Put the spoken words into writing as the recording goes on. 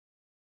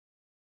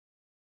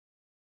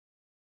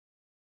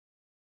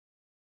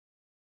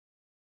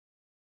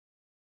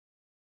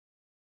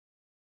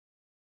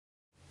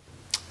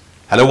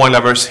Hello wine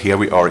lovers, here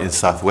we are in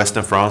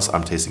southwestern France.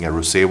 I'm tasting a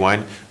rosé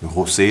wine,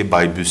 Rosé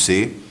by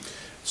Buzet.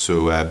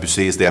 So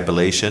Buzet is the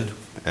appellation,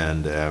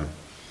 and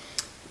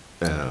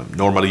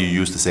normally you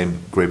use the same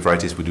grape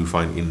varieties we do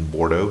find in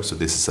Bordeaux. So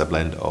this is a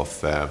blend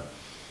of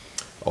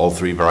all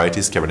three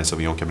varieties, Cabernet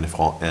Sauvignon, Cabernet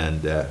Franc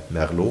and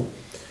Merlot.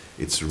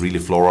 It's really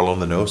floral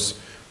on the nose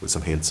with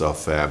some hints of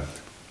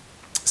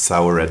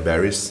sour red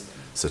berries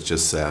such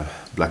as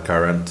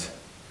blackcurrant,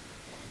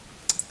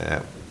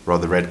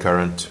 rather red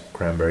currant,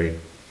 cranberry,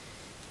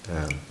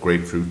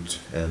 grapefruit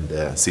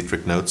and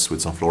citric notes with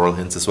some floral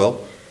hints as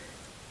well.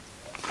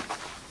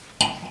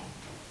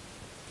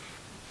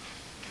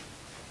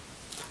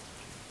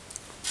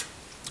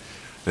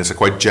 It's a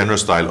quite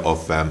generous style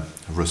of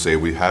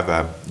rosé. We have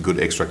a good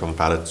extract on the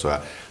palate, so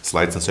a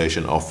slight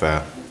sensation of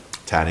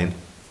tannin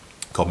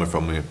coming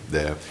from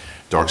the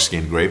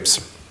dark-skinned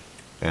grapes,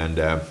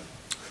 and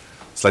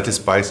slightly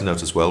spicy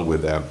notes as well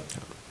with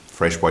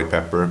fresh white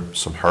pepper,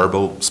 some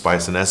herbal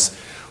spiciness,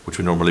 which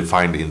we normally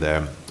find in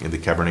the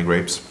Cabernet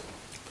grapes.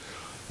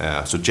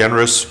 So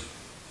generous,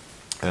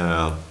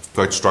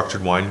 quite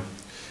structured wine.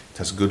 It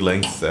has good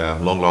length,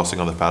 long-lasting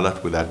on the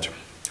palate with that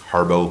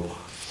herbal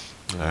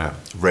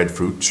red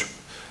fruit.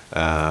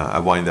 A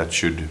wine that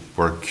should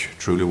work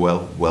truly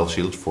well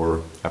chilled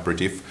for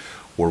aperitif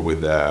or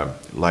with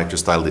lighter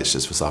style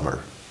dishes for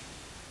summer.